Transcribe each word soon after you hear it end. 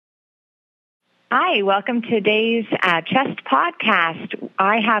Hi, welcome to today's CHEST podcast.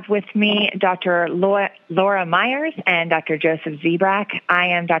 I have with me Dr. Laura Myers and Dr. Joseph Zebrak. I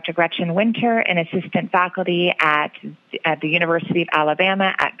am Dr. Gretchen Winter, an assistant faculty at the University of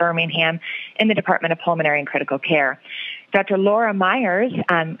Alabama at Birmingham in the Department of Pulmonary and Critical Care. Dr. Laura Myers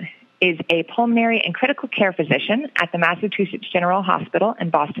is a pulmonary and critical care physician at the Massachusetts General Hospital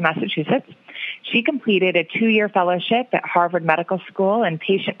in Boston, Massachusetts. She completed a 2-year fellowship at Harvard Medical School in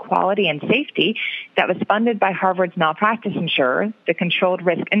patient quality and safety that was funded by Harvard's malpractice insurer, the Controlled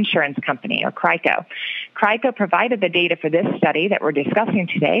Risk Insurance Company, or CRICO. CRICO provided the data for this study that we're discussing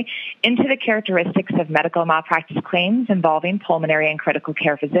today into the characteristics of medical malpractice claims involving pulmonary and critical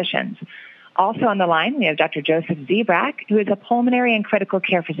care physicians. Also on the line, we have Dr. Joseph Zebrak, who is a pulmonary and critical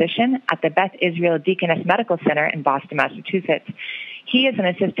care physician at the Beth Israel Deaconess Medical Center in Boston, Massachusetts. He is an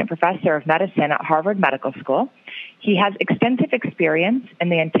assistant professor of medicine at Harvard Medical School. He has extensive experience in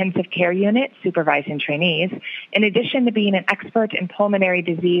the intensive care unit supervising trainees, in addition to being an expert in pulmonary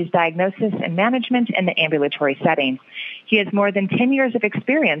disease diagnosis and management in the ambulatory setting. He has more than 10 years of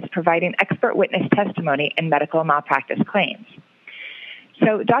experience providing expert witness testimony in medical malpractice claims.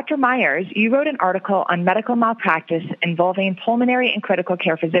 So, Dr. Myers, you wrote an article on medical malpractice involving pulmonary and critical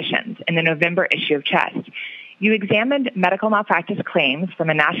care physicians in the November issue of CHEST. You examined medical malpractice claims from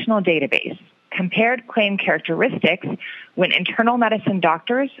a national database, compared claim characteristics when internal medicine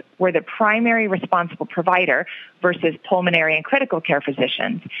doctors were the primary responsible provider versus pulmonary and critical care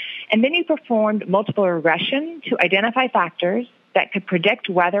physicians, and then you performed multiple regression to identify factors that could predict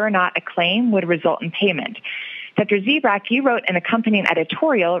whether or not a claim would result in payment. Dr. Zebrak, you wrote an accompanying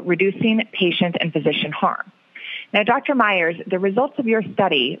editorial, Reducing Patient and Physician Harm. Now, Dr. Myers, the results of your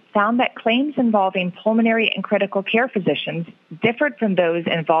study found that claims involving pulmonary and critical care physicians differed from those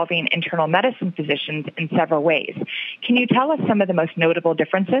involving internal medicine physicians in several ways. Can you tell us some of the most notable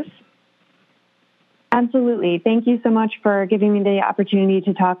differences? Absolutely. Thank you so much for giving me the opportunity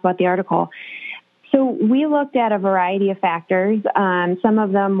to talk about the article. So we looked at a variety of factors. Some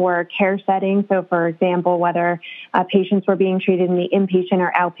of them were care settings. So, for example, whether patients were being treated in the inpatient or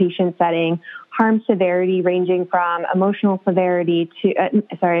outpatient setting, harm severity ranging from emotional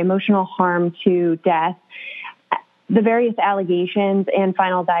harm to death, the various allegations and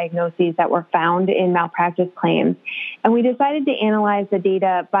final diagnoses that were found in malpractice claims. And we decided to analyze the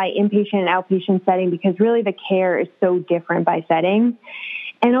data by inpatient and outpatient setting because really the care is so different by setting.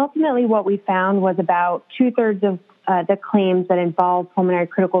 And ultimately what we found was about 2/3 of the claims that involved pulmonary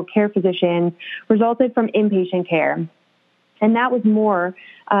critical care physicians resulted from inpatient care. And that was more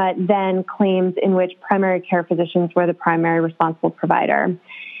than claims in which primary care physicians were the primary responsible provider.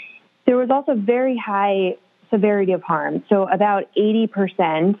 There was also very high severity of harm. So about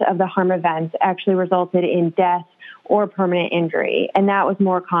 80% of the harm events actually resulted in death or permanent injury. And that was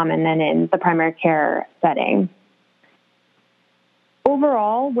more common than in the primary care setting.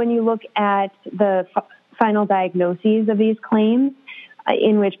 Overall, when you look at the final diagnoses of these claims,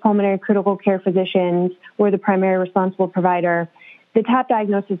 in which pulmonary critical care physicians were the primary responsible provider, the top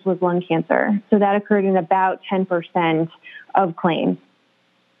diagnosis was lung cancer. So that occurred in about 10% of claims.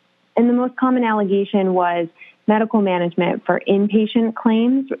 And the most common allegation was medical management for inpatient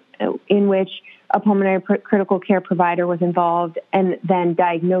claims, in which a pulmonary critical care provider was involved, and then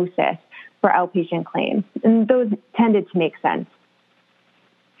diagnosis for outpatient claims. And those tended to make sense.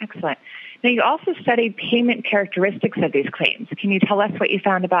 Excellent. Now, you also studied payment characteristics of these claims. Can you tell us what you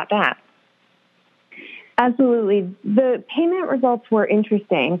found about that? Absolutely. The payment results were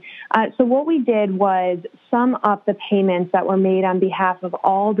interesting. So what we did was sum up the payments that were made on behalf of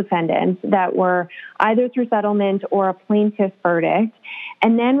all defendants that were either through settlement or a plaintiff verdict,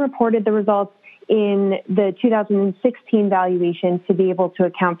 and then reported the results in the 2016 valuation to be able to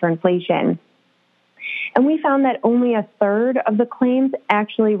account for inflation. And we found that only 1/3 of the claims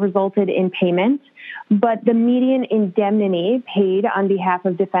actually resulted in payment, but the median indemnity paid on behalf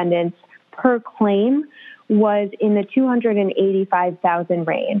of defendants per claim was in the $285,000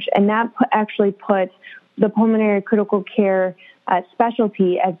 range. And that actually put the pulmonary critical care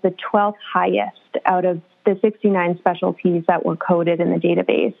specialty as the 12th highest out of the 69 specialties that were coded in the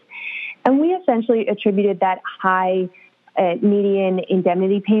database. And we essentially attributed that high median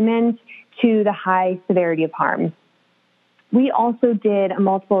indemnity payment to the high severity of harm. We also did a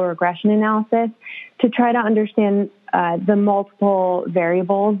multiple regression analysis to try to understand the multiple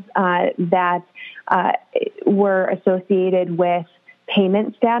variables that were associated with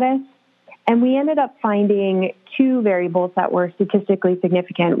payment status. And we ended up finding 2 variables that were statistically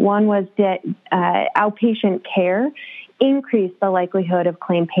significant. One was that outpatient care increased the likelihood of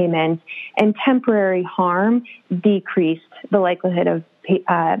claim payment, and temporary harm decreased the likelihood of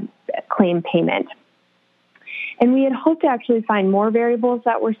claim payment. And we had hoped to actually find more variables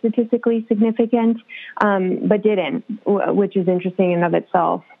that were statistically significant, but didn't, which is interesting in and of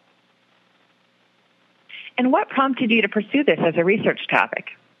itself. And what prompted you to pursue this as a research topic?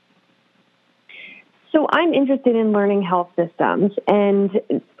 So I'm interested in learning health systems, and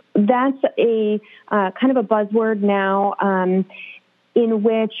that's a kind of a buzzword now in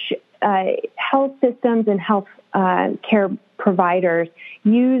which health systems and health care providers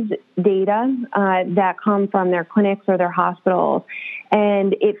use data that come from their clinics or their hospitals,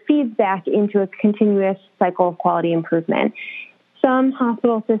 and it feeds back into a continuous cycle of quality improvement. Some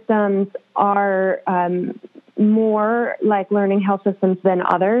hospital systems are more like learning health systems than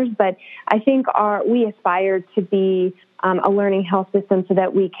others, but I think we aspire to be a learning health system so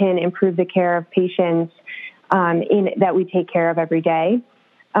that we can improve the care of patients that we take care of every day.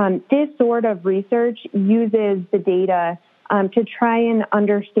 This sort of research uses the data to try and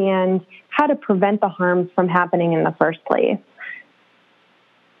understand how to prevent the harms from happening in the first place.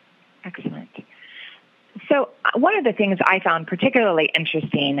 Excellent. So one of the things I found particularly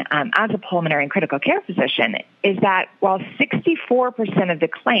interesting as a pulmonary and critical care physician is that while 64% of the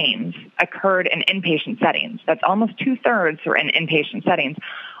claims occurred in inpatient settings, that's almost 2/3 were in inpatient settings,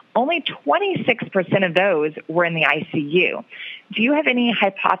 only 26% of those were in the ICU. Do you have any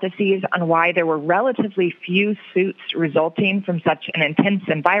hypotheses on why there were relatively few suits resulting from such an intense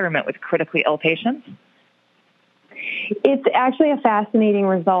environment with critically ill patients? It's actually a fascinating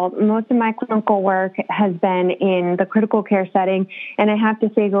result. Most of my clinical work has been in the critical care setting, and I have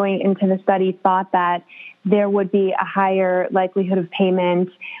to say going into the study thought that there would be a higher likelihood of payment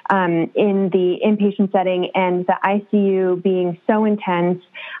in the inpatient setting, and the ICU being so intense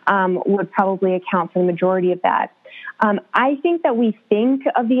would probably account for the majority of that. I think that we think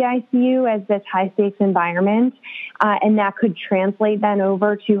of the ICU as this high-stakes environment, and that could translate then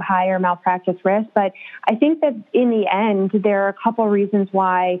over to higher malpractice risk. But I think that in the end, there are a couple of reasons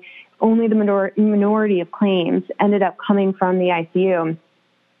why only the minority of claims ended up coming from the ICU.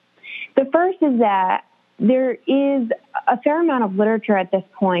 The first is that there is a fair amount of literature at this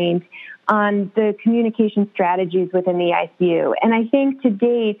point on the communication strategies within the ICU. And I think to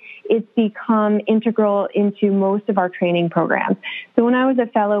date, it's become integral into most of our training programs. So when I was a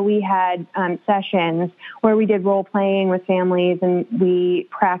fellow, we had sessions where we did role playing with families, and we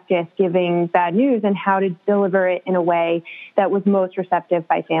practiced giving bad news and how to deliver it in a way that was most receptive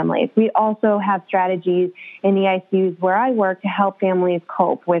by families. We also have strategies in the ICUs where I work to help families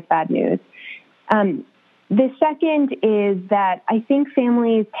cope with bad news. The second is that I think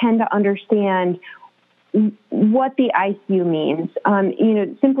families tend to understand what the ICU means.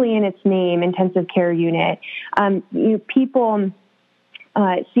 Simply in its name, intensive care unit. People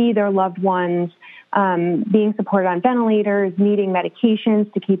see their loved ones being supported on ventilators, needing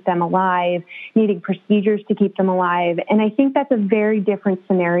medications to keep them alive, needing procedures to keep them alive. And I think that's a very different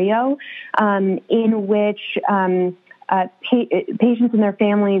scenario in which patients and their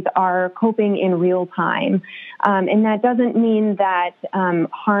families are coping in real time. And that doesn't mean that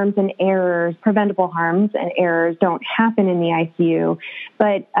harms and errors, preventable harms and errors don't happen in the ICU,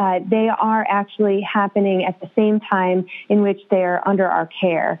 but they are actually happening at the same time in which they're under our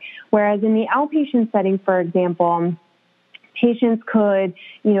care. Whereas in the outpatient setting, for example, patients could,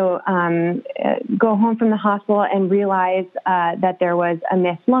 go home from the hospital and realize that there was a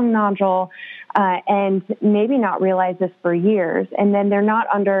missed lung nodule, and maybe not realize this for years. And then they're not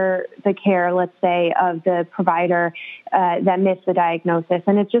under the care, let's say, of the provider that missed the diagnosis.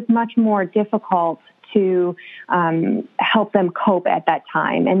 And it's just much more difficult to help them cope at that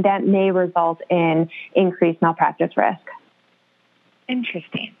time. And that may result in increased malpractice risk.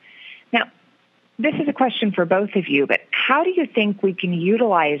 Interesting. Now, this is a question for both of you, but how do you think we can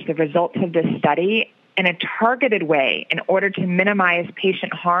utilize the results of this study in a targeted way in order to minimize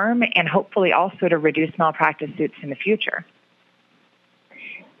patient harm and hopefully also to reduce malpractice suits in the future?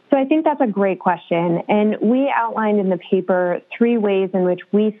 So I think that's a great question. And we outlined in the paper 3 ways in which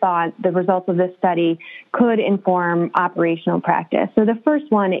we thought the results of this study could inform operational practice. So the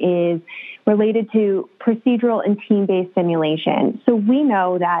first one is related to procedural and team-based simulation. So we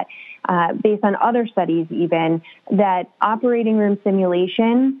know that based on other studies even, that operating room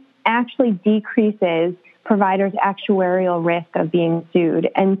simulation actually decreases providers' actuarial risk of being sued.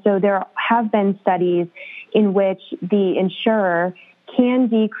 And so there have been studies in which the insurer can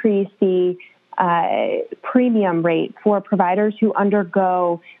decrease the premium rate for providers who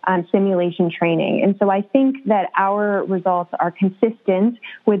undergo simulation training. And so I think that our results are consistent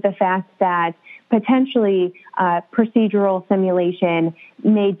with the fact that potentially procedural simulation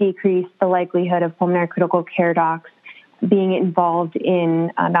may decrease the likelihood of pulmonary critical care docs being involved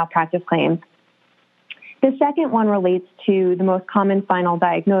in malpractice claims. The second one relates to the most common final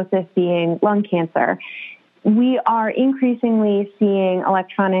diagnosis being lung cancer. We are increasingly seeing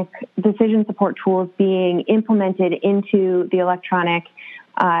electronic decision support tools being implemented into the electronic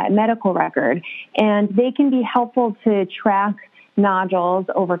medical record, and they can be helpful to track nodules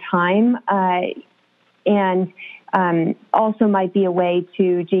over time and also might be a way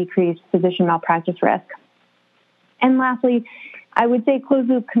to decrease physician malpractice risk. And lastly, I would say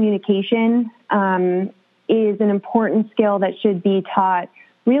closed-loop communication is an important skill that should be taught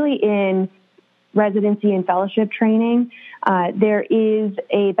really in residency and fellowship training. There is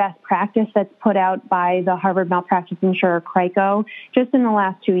a best practice that's put out by the Harvard malpractice insurer CRICO just in the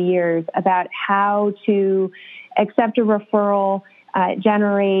last 2 years about how to accept a referral,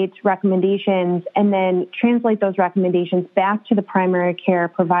 generate recommendations, and then translate those recommendations back to the primary care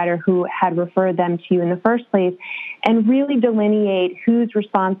provider who had referred them to you in the first place, and really delineate who's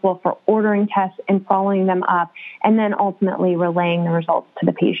responsible for ordering tests and following them up, and then ultimately relaying the results to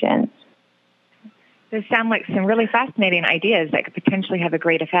the patients. Those sound like some really fascinating ideas that could potentially have a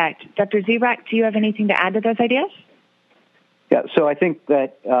great effect. Dr. Zebrak, do you have anything to add to those ideas? Yeah, so I think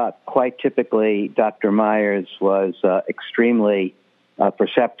that quite typically Dr. Myers was extremely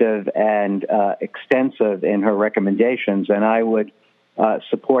perceptive and extensive in her recommendations, and I would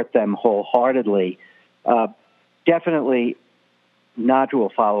support them wholeheartedly. Definitely,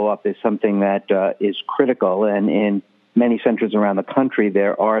 nodule follow-up is something that is critical, and in many centers around the country,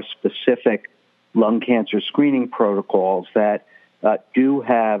 there are specific lung cancer screening protocols that do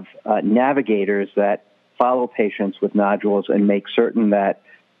have navigators that follow patients with nodules and make certain that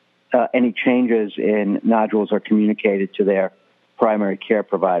any changes in nodules are communicated to their primary care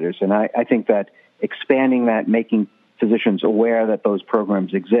providers. And I think that expanding that, making physicians aware that those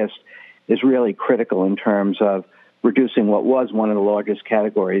programs exist, is really critical in terms of reducing what was one of the largest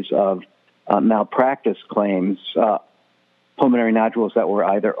categories of malpractice claims, pulmonary nodules that were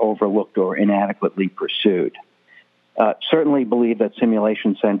either overlooked or inadequately pursued. Certainly believe that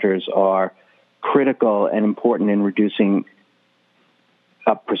simulation centers are critical and important in reducing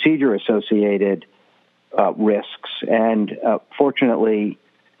procedure-associated risks. And fortunately,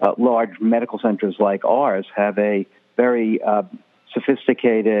 large medical centers like ours have a very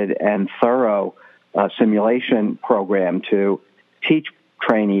sophisticated and thorough simulation program to teach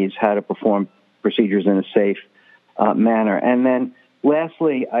trainees how to perform procedures in a safe manner. And then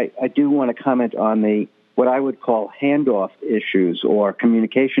lastly, I do want to comment on what I would call handoff issues or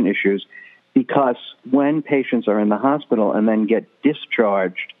communication issues, because when patients are in the hospital and then get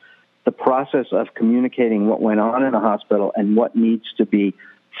discharged, the process of communicating what went on in the hospital and what needs to be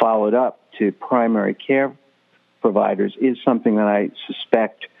followed up to primary care providers is something that I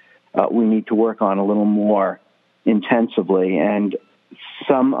suspect we need to work on a little more intensively. And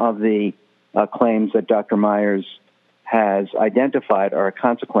some of the claims that Dr. Myers has identified are a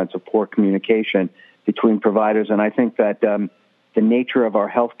consequence of poor communication between providers. And I think that the nature of our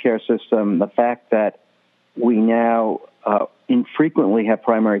healthcare system, the fact that we now infrequently have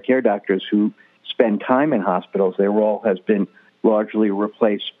primary care doctors who spend time in hospitals, their role has been largely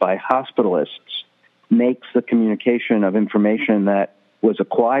replaced by hospitalists, makes the communication of information that was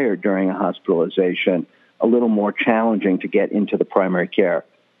acquired during a hospitalization a little more challenging to get into the primary care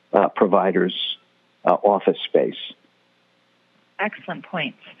provider's office space. Excellent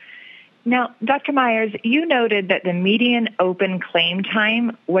points. Now, Dr. Myers, you noted that the median open claim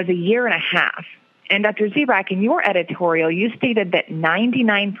time was 1.5 years. And Dr. Zebrak, in your editorial, you stated that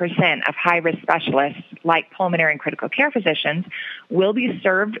 99% of high-risk specialists, like pulmonary and critical care physicians, will be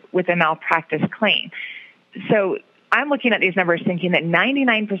served with a malpractice claim. So I'm looking at these numbers thinking that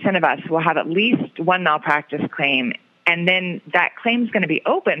 99% of us will have at least one malpractice claim, and then that claim is going to be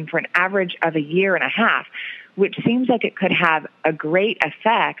open for an average of 1.5 years, which seems like it could have a great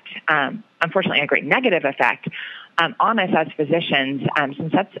effect, unfortunately a great negative effect, on us as physicians,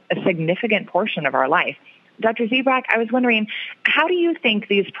 since that's a significant portion of our life. Dr. Zebrak, I was wondering, how do you think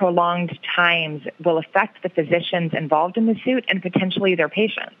these prolonged times will affect the physicians involved in the suit and potentially their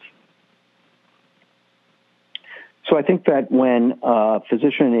patients? So I think that when a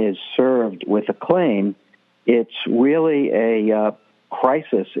physician is served with a claim, it's really a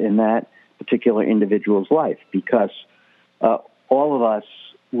crisis in that particular individual's life, because all of us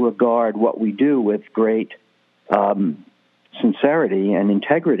regard what we do with great sincerity and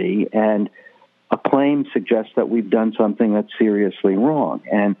integrity, and a claim suggests that we've done something that's seriously wrong,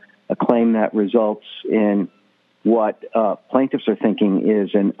 and a claim that results in what plaintiffs are thinking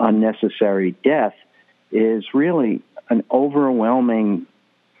is an unnecessary death is really an overwhelming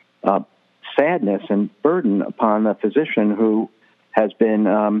sadness and burden upon the physician who has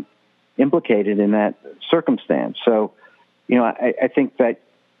been implicated in that circumstance. So, I think that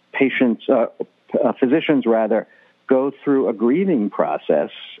physicians rather, go through a grieving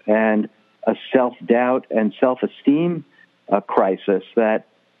process and a self-doubt and self-esteem crisis that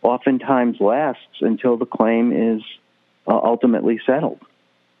oftentimes lasts until the claim is ultimately settled.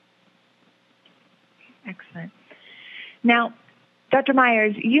 Excellent. Now, Dr.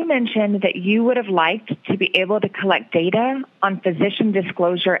 Myers, you mentioned that you would have liked to be able to collect data on physician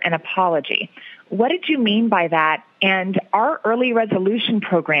disclosure and apology. What did you mean by that? And are early resolution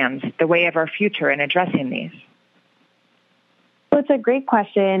programs the way of our future in addressing these? Well, it's a great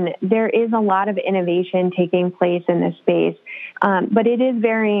question. There is a lot of innovation taking place in this space, but it is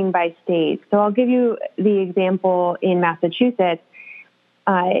varying by state. So I'll give you the example in Massachusetts.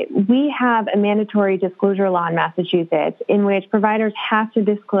 We have a mandatory disclosure law in Massachusetts in which providers have to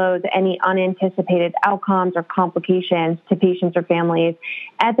disclose any unanticipated outcomes or complications to patients or families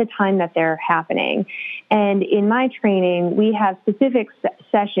at the time that they're happening. And in my training, we have specific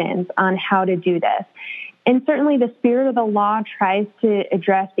sessions on how to do this. And certainly the spirit of the law tries to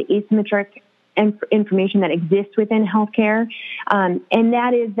address the asymmetric information that exists within healthcare, and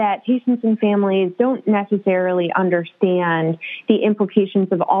that is that patients and families don't necessarily understand the implications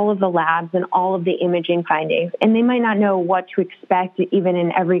of all of the labs and all of the imaging findings, and they might not know what to expect even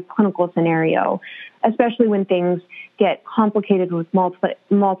in every clinical scenario, especially when things get complicated with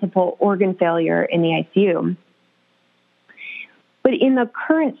multiple organ failure in the ICU. But in the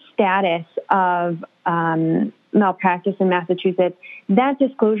current status of malpractice in Massachusetts, that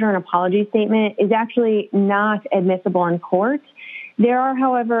disclosure and apology statement is actually not admissible in court. There are,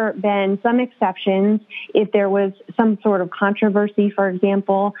 however, been some exceptions if there was some sort of controversy, for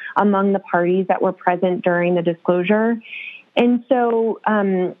example, among the parties that were present during the disclosure. And so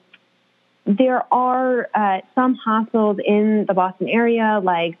there are some hospitals in the Boston area,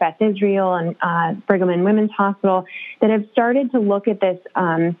 like Beth Israel and Brigham and Women's Hospital, that have started to look at this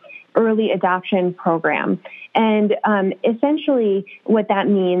early adoption program. And essentially what that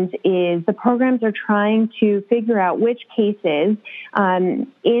means is the programs are trying to figure out which cases in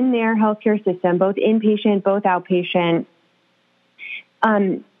their healthcare system, both inpatient, both outpatient,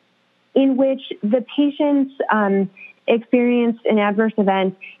 in which the patients experienced an adverse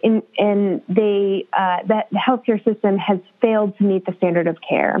event and that the healthcare system has failed to meet the standard of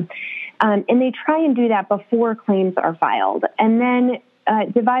care. And they try and do that before claims are filed, and then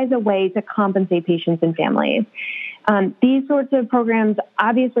devise a way to compensate patients and families. These sorts of programs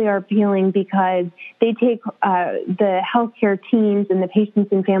obviously are appealing because they take the healthcare teams and the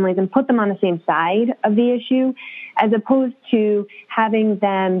patients and families and put them on the same side of the issue, as opposed to having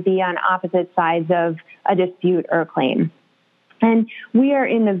them be on opposite sides of a dispute or a claim. And we are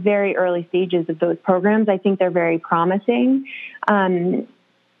in the very early stages of those programs. I think they're very promising.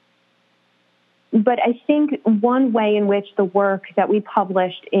 But I think one way in which the work that we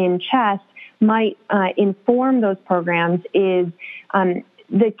published in CHEST might inform those programs is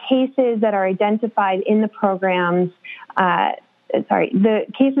the cases that are identified in the programs, the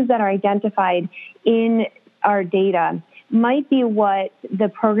cases that are identified in our data might be what the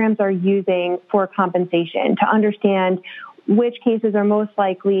programs are using for compensation to understand which cases are most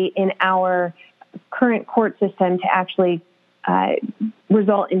likely in our current court system to actually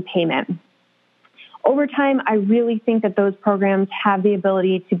result in payment. Over time, I really think that those programs have the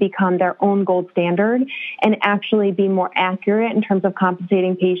ability to become their own gold standard and actually be more accurate in terms of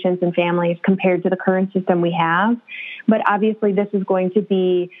compensating patients and families compared to the current system we have. But obviously, this is going to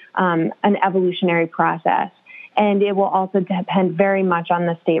be an evolutionary process, and it will also depend very much on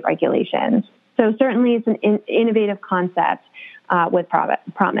the state regulations. So certainly, it's an innovative concept with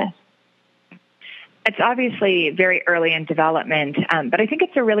promise. It's obviously very early in development, but I think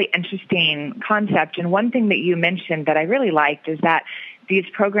it's a really interesting concept. And one thing that you mentioned that I really liked is that these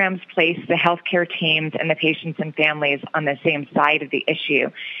programs place the healthcare teams and the patients and families on the same side of the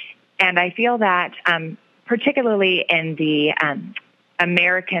issue. And I feel that particularly in the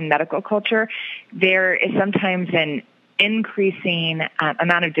American medical culture, there is sometimes an increasing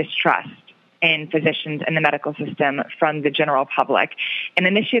amount of distrust in physicians and the medical system from the general public. And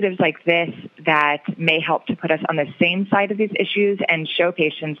initiatives like this that may help to put us on the same side of these issues and show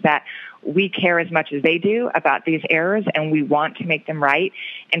patients that we care as much as they do about these errors and we want to make them right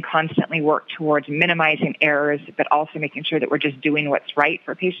and constantly work towards minimizing errors, but also making sure that we're just doing what's right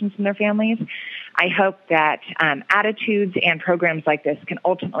for patients and their families. I hope that attitudes and programs like this can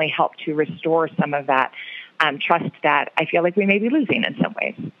ultimately help to restore some of that trust that I feel like we may be losing in some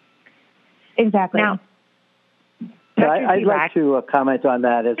ways. Exactly. Now, So I'd like to comment on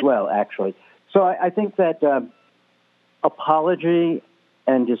that as well, actually. So I think that apology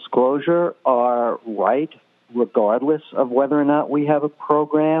and disclosure are right, regardless of whether or not we have a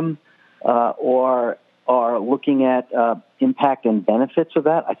program or are looking at impact and benefits of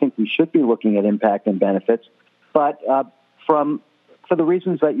that. I think we should be looking at impact and benefits, but for the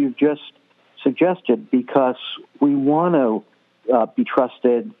reasons that you've just suggested, because we want to be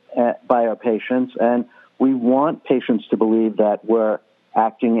trusted by our patients, and we want patients to believe that we're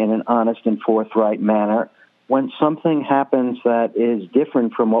acting in an honest and forthright manner. When something happens that is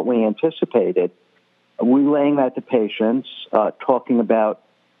different from what we anticipated, relaying that to patients, talking about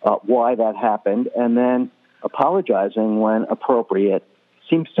why that happened, and then apologizing when appropriate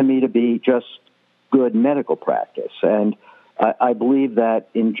seems to me to be just good medical practice. And I believe that,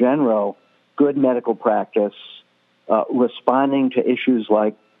 in general, good medical practice, responding to issues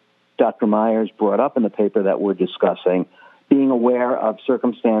like Dr. Myers brought up in the paper that we're discussing, being aware of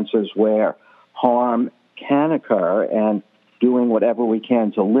circumstances where harm can occur and doing whatever we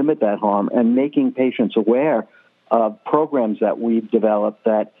can to limit that harm, and making patients aware of programs that we've developed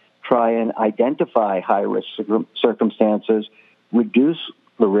that try and identify high-risk circumstances, reduce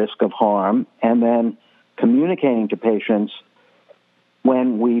the risk of harm, and then communicating to patients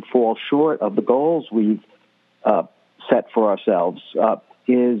when we fall short of the goals we've set for ourselves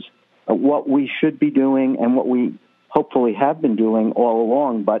is what we should be doing and what we hopefully have been doing all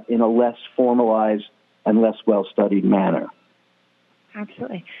along, but in a less formalized and less well-studied manner.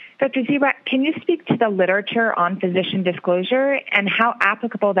 Absolutely. Dr. Zebrak, can you speak to the literature on physician disclosure and how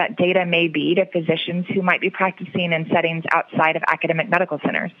applicable that data may be to physicians who might be practicing in settings outside of academic medical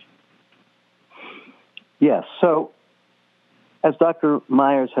centers? Yes. So, as Dr.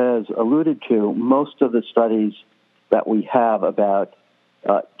 Myers has alluded to, most of the studies that we have about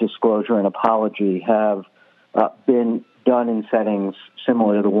disclosure and apology have been done in settings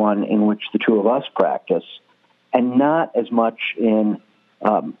similar to the one in which the two of us practice, and not as much in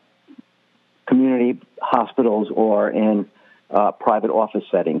community hospitals or in private office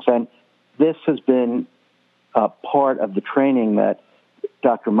settings. And this has been part of the training that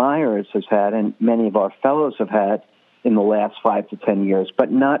Dr. Myers has had and many of our fellows have had in the last 5 to 10 years,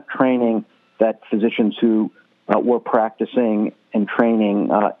 but not training that physicians who were practicing and training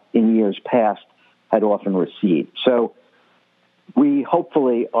in years past had often received. So we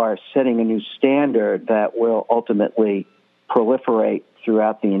hopefully are setting a new standard that will ultimately proliferate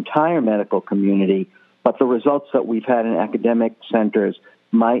throughout the entire medical community, but the results that we've had in academic centers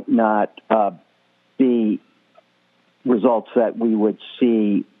might not be results that we would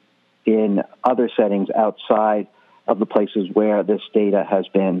see in other settings outside of the places where this data has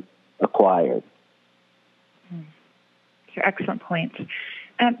been acquired. Excellent points.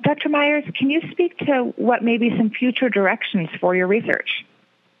 Dr. Myers, can you speak to what may be some future directions for your research?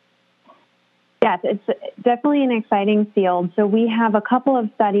 Yes, it's definitely an exciting field. So we have a couple of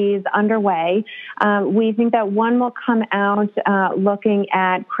studies underway. We think that one will come out looking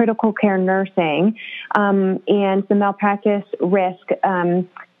at critical care nursing and the malpractice risk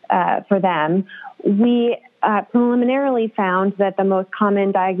for them. We preliminarily found that the most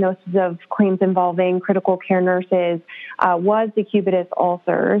common diagnosis of claims involving critical care nurses was decubitus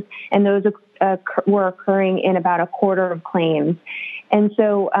ulcers, and those were occurring in about a quarter of claims. And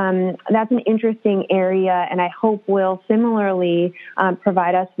so that's an interesting area, and I hope will similarly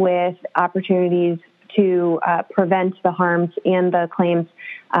provide us with opportunities to prevent the harms and the claims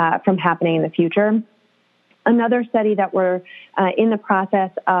from happening in the future. Another study that we're in the process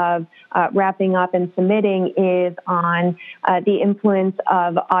of wrapping up and submitting is on the influence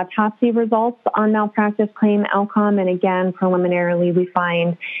of autopsy results on malpractice claim outcome. And again, preliminarily, we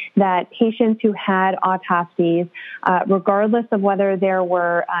find that patients who had autopsies, regardless of whether there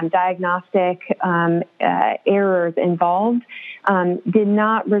were diagnostic errors involved, did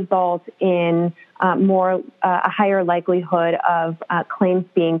not result in a higher likelihood of claims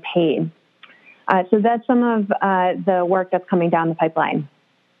being paid. So that's some of the work that's coming down the pipeline.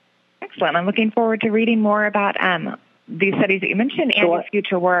 Excellent. I'm looking forward to reading more about these studies that you mentioned and your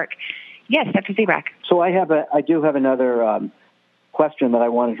future work. Yes, Dr. Zebrak. So I do have another question that I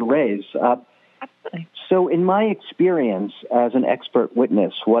wanted to raise. Absolutely. So in my experience as an expert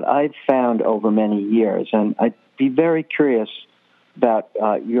witness, what I've found over many years, and I'd be very curious about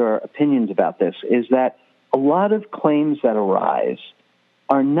your opinions about this, is that a lot of claims that arise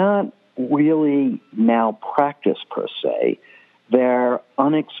are not really malpractice per se. They're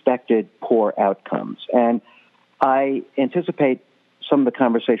unexpected poor outcomes. And I anticipate some of the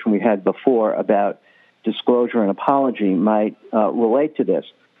conversation we had before about disclosure and apology might relate to this.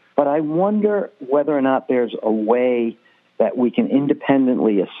 But I wonder whether or not there's a way that we can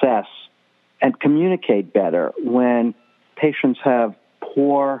independently assess and communicate better when patients have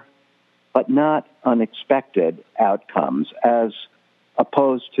poor but not unexpected outcomes, as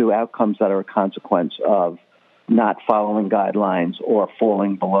opposed to outcomes that are a consequence of not following guidelines or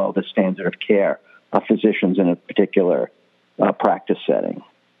falling below the standard of care of physicians in a particular practice setting.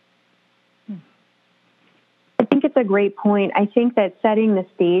 I think it's a great point. I think that setting the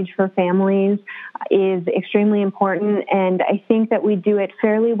stage for families is extremely important, and I think that we do it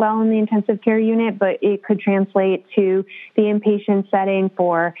fairly well in the intensive care unit, but it could translate to the inpatient setting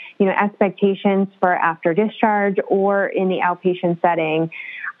for, expectations for after discharge or in the outpatient setting.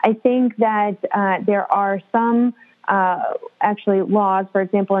 I think that there are some actually laws, for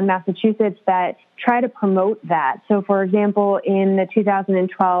example, in Massachusetts that try to promote that. So, for example, in the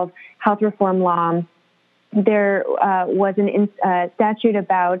 2012 health reform law, there was a statute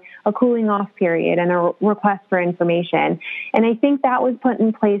about a cooling off period and a request for information. And I think that was put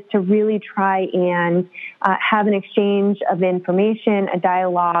in place to really try and have an exchange of information, a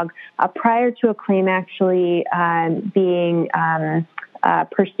dialogue, prior to a claim actually being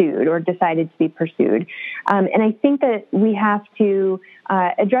pursued or decided to be pursued. And I think that we have to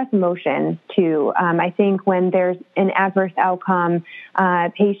address emotions too. I think when there's an adverse outcome,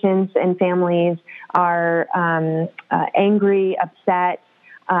 patients and families are angry, upset,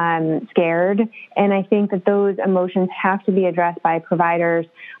 scared. And I think that those emotions have to be addressed by providers,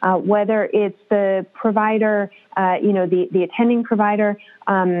 whether it's the provider, the attending provider.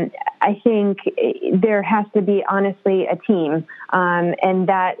 I think there has to be honestly a team, and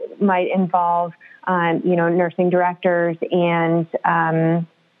that might involve, nursing directors and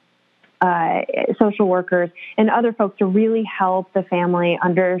social workers and other folks to really help the family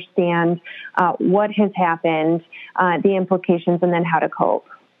understand what has happened, the implications, and then how to cope.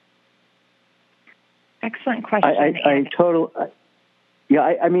 Excellent question. I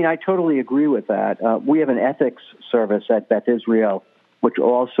totally agree with that. We have an ethics service at Beth Israel, which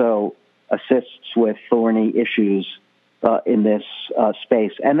also assists with thorny issues in this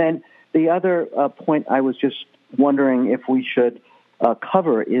space. And then the other point I was just wondering if we should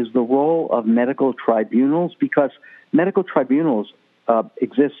cover is the role of medical tribunals, because medical tribunals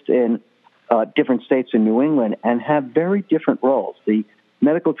exist in different states in New England and have very different roles. The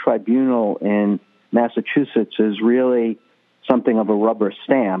medical tribunal in Massachusetts is really something of a rubber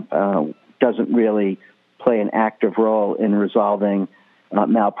stamp, doesn't really play an active role in resolving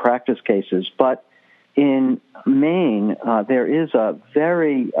malpractice cases. But in Maine, there is a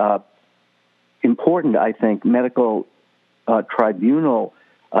very important, I think, medical tribunal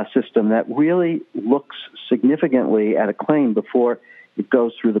system that really looks significantly at a claim before it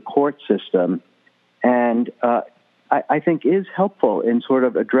goes through the court system, and I think is helpful in sort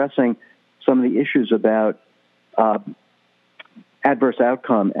of addressing some of the issues about adverse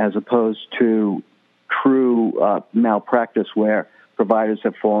outcome as opposed to true malpractice where providers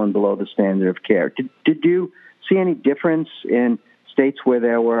have fallen below the standard of care. Did you see any difference in states where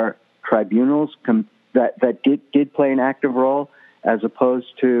there were tribunals that did play an active role as opposed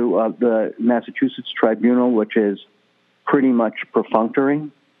to the Massachusetts tribunal, which is pretty much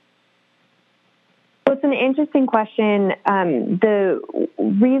perfunctory? Well, it's an interesting question. The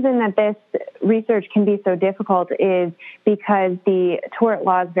reason that this research can be so difficult is because the tort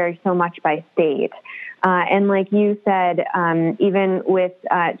laws vary so much by state. And like you said, even with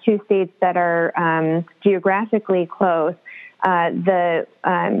two states that are geographically close, the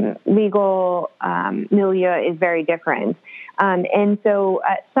legal milieu is very different. And so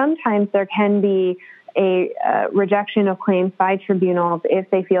sometimes there can be a rejection of claims by tribunals if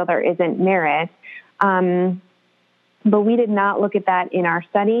they feel there isn't merit. But we did not look at that in our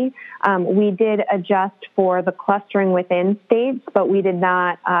study. We did adjust for the clustering within states, but we did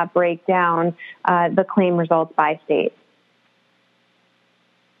not break down the claim results by state.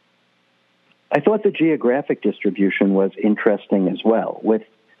 I thought the geographic distribution was interesting as well, with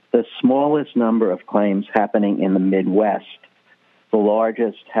the smallest number of claims happening in the Midwest, the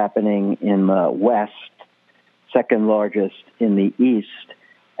largest happening in the West, second largest in the East,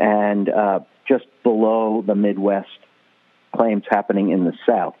 and just below the Midwest, claims happening in the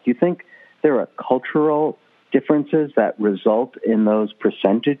South. Do you think there are cultural differences that result in those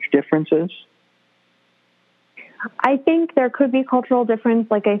percentage differences? I think there could be cultural difference,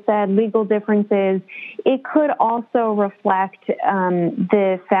 like I said, legal differences. It could also reflect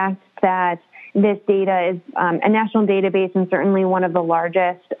the fact that this data is a national database and certainly one of the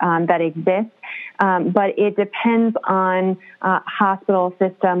largest that exists, but it depends on hospital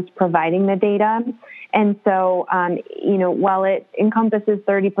systems providing the data. And so, while it encompasses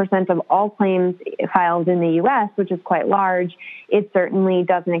 30% of all claims filed in the U.S., which is quite large, it certainly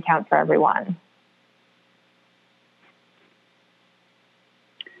doesn't account for everyone.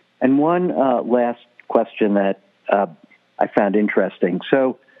 And one last question that I found interesting.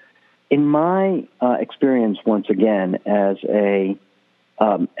 So in my experience, once again, as a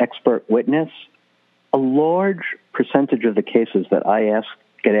expert witness, a large percentage of the cases that I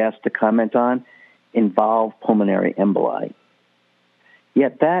get asked to comment on involve pulmonary emboli.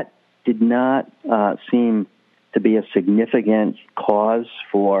 Yet that did not seem to be a significant cause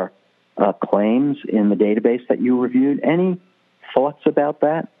for claims in the database that you reviewed. Any thoughts about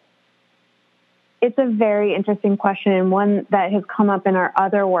that? It's a very interesting question, and one that has come up in our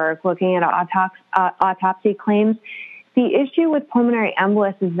other work looking at autopsy claims. The issue with pulmonary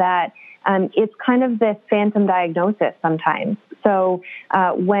embolus is that it's kind of this phantom diagnosis sometimes. So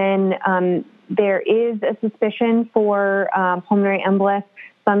when there is a suspicion for pulmonary embolus,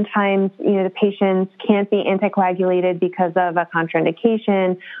 sometimes, the patients can't be anticoagulated because of a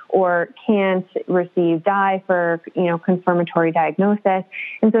contraindication or can't receive dye for, confirmatory diagnosis.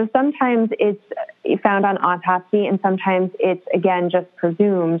 And so sometimes it's found on autopsy and sometimes it's, again, just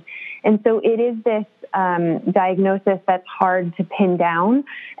presumed. And so it is this diagnosis that's hard to pin down,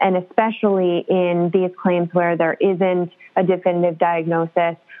 and especially in these claims where there isn't a definitive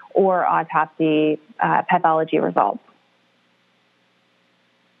diagnosis or autopsy pathology results.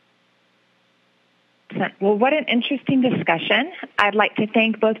 Well, what an interesting discussion. I'd like to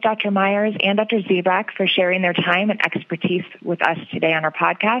thank both Dr. Myers and Dr. Zebrak for sharing their time and expertise with us today on our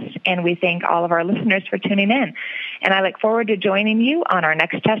podcast, and we thank all of our listeners for tuning in. And I look forward to joining you on our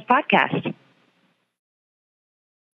next test podcast.